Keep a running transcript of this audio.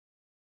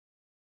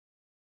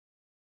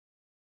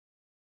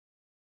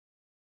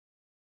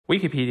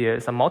Wikipedia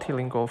is a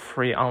multilingual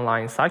free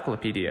online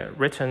encyclopedia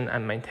written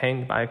and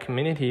maintained by a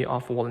community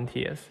of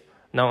volunteers,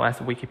 known as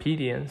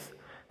Wikipedians,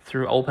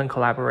 through open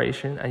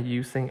collaboration and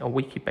using a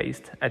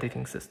wiki-based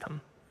editing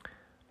system.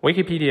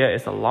 Wikipedia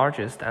is the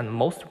largest and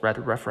most read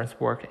reference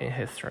work in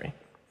history.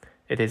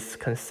 It is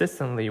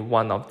consistently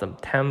one of the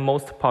 10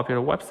 most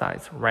popular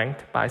websites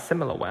ranked by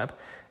SimilarWeb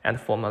and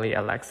formerly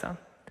Alexa.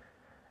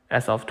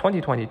 As of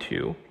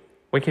 2022,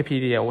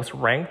 Wikipedia was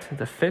ranked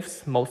the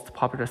 5th most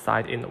popular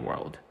site in the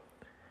world.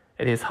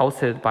 It is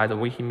hosted by the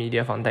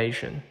Wikimedia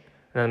Foundation,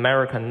 an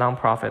American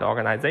nonprofit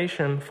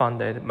organization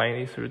funded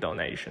mainly through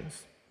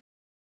donations.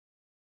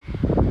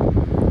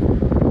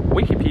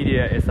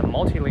 Wikipedia is a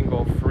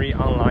multilingual free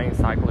online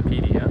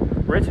encyclopedia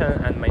written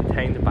and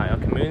maintained by a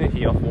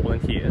community of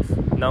volunteers,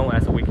 known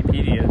as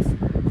Wikipedians,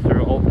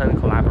 through open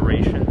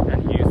collaboration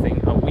and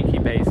using a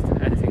wiki-based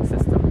editing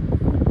system.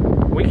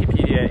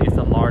 Wikipedia is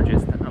the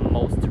largest and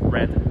most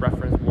read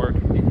reference work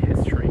in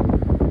history.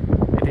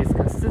 It is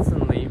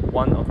consistently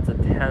one of the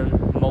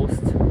 10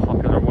 most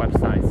popular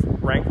websites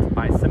ranked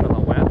by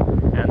SimilarWeb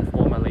and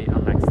formerly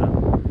Alexa.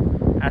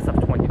 As of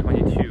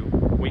 2022,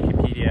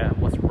 Wikipedia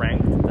was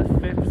ranked the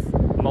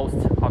 5th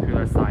most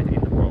popular site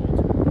in the world.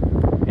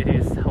 It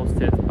is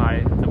hosted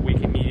by the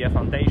Wikimedia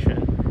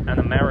Foundation, an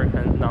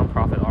American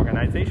nonprofit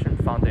organization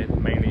funded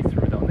mainly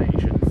through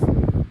donations.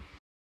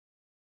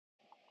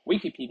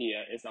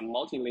 Wikipedia is a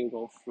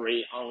multilingual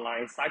free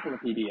online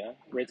encyclopedia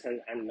written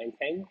and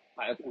maintained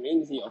by a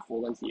community of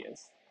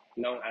volunteers,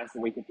 known as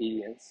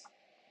Wikipedians,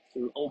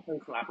 through open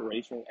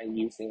collaboration and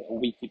using a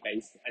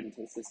wiki-based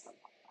editing system.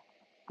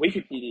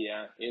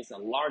 Wikipedia is the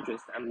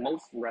largest and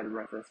most read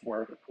reference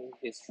work in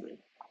history.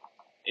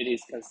 It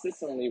is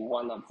consistently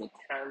one of the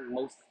 10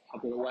 most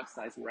popular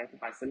websites ranked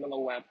by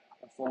SimilarWeb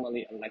and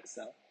formerly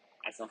Alexa.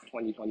 As of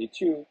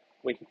 2022,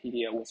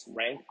 Wikipedia was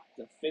ranked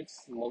the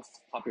 5th most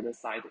popular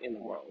site in the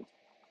world.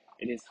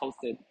 It is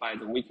hosted by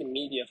the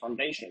Wikimedia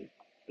Foundation,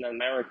 an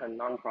American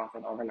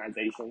nonprofit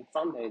organization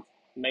funded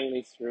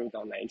mainly through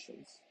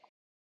donations.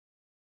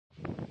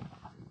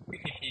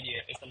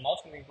 Wikipedia is a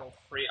multilingual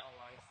free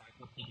online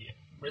encyclopedia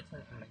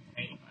written and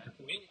maintained by a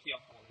community of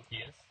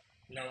volunteers,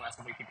 known as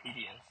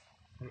Wikipedians,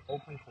 through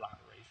open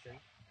collaboration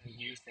and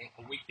using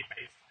a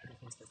wiki-based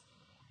editing system.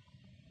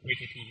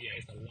 Wikipedia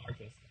is the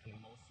largest and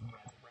most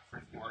read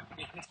reference work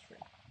in history.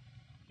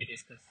 It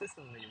is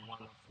consistently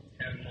one of the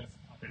 10 most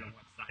popular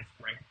websites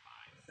ranked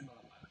by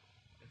SimilarWeb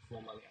and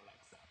formerly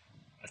Alexa.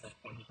 As of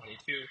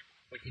 2022,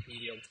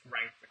 Wikipedia was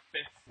ranked the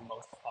 5th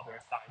most popular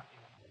site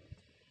in the world.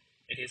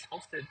 It is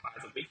hosted by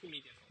the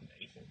Wikimedia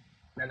Foundation,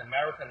 an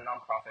American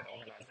nonprofit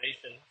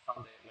organization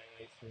funded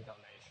mainly through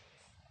donations.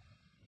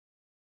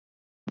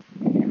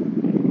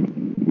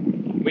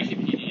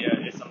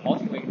 Wikipedia is a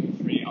multilingual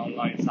free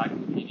online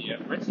encyclopedia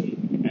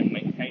written and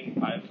maintained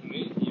by a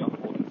community of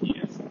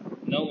volunteers,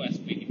 known as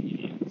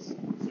Wikipedians,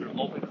 through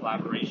open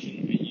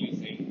collaboration and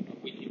using a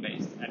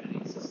wiki-based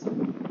editing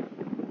system.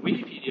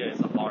 Wikipedia is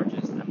the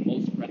largest and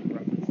most read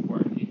reference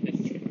work in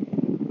history.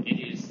 It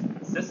is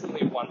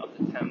consistently one of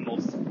the 10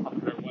 most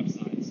popular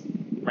websites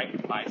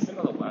ranked by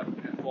SimilarWeb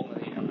and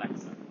formerly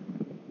Alexa.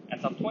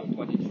 As of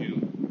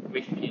 2022,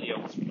 Wikipedia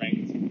was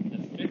ranked the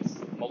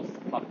 5th most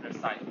popular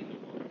site in the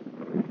world.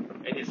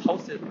 It is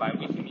hosted by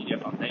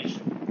Wikimedia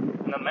Foundation,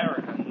 an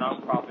American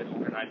nonprofit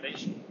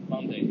organization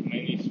funded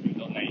mainly through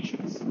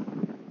donations.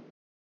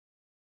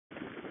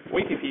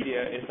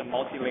 Wikipedia is a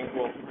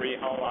multilingual free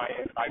online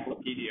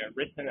encyclopedia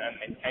written and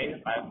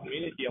maintained by a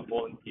community of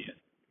volunteers,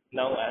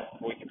 known as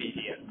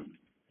Wikipedians,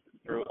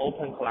 through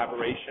open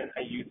collaboration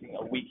and using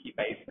a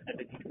wiki-based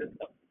editing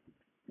system.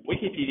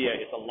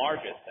 Wikipedia is the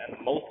largest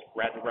and most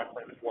read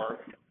reference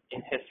work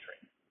in history.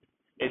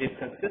 It is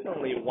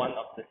consistently one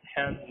of the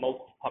 10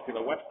 most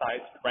popular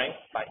websites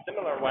ranked by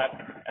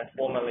SimilarWeb and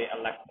formerly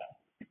Alexa.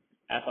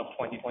 As of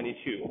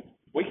 2022,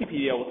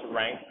 Wikipedia was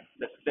ranked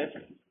the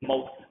 5th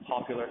most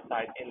popular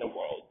site in the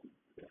world.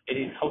 It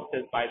is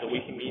hosted by the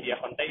Wikimedia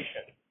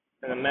Foundation,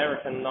 an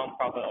American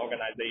nonprofit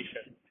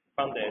organization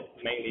funded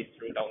mainly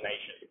through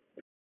donations.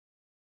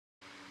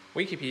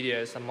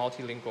 Wikipedia is a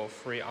multilingual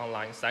free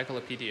online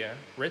encyclopedia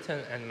written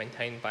and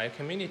maintained by a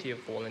community of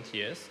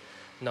volunteers,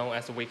 known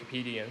as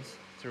Wikipedians,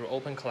 through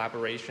open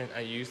collaboration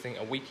and using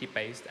a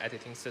wiki-based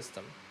editing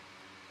system.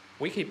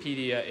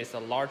 Wikipedia is the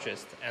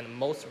largest and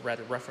most read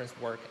reference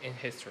work in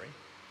history.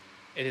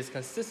 It is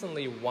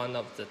consistently one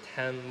of the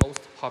 10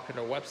 most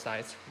popular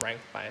websites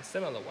ranked by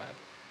SimilarWeb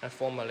and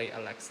formerly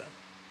Alexa.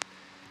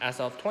 As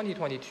of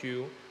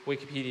 2022,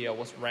 Wikipedia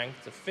was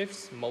ranked the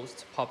 5th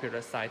most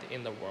popular site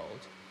in the world.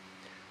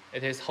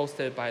 It is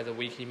hosted by the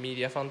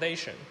Wikimedia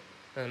Foundation,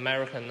 an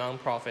American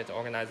nonprofit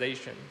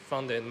organization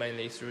funded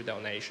mainly through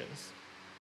donations.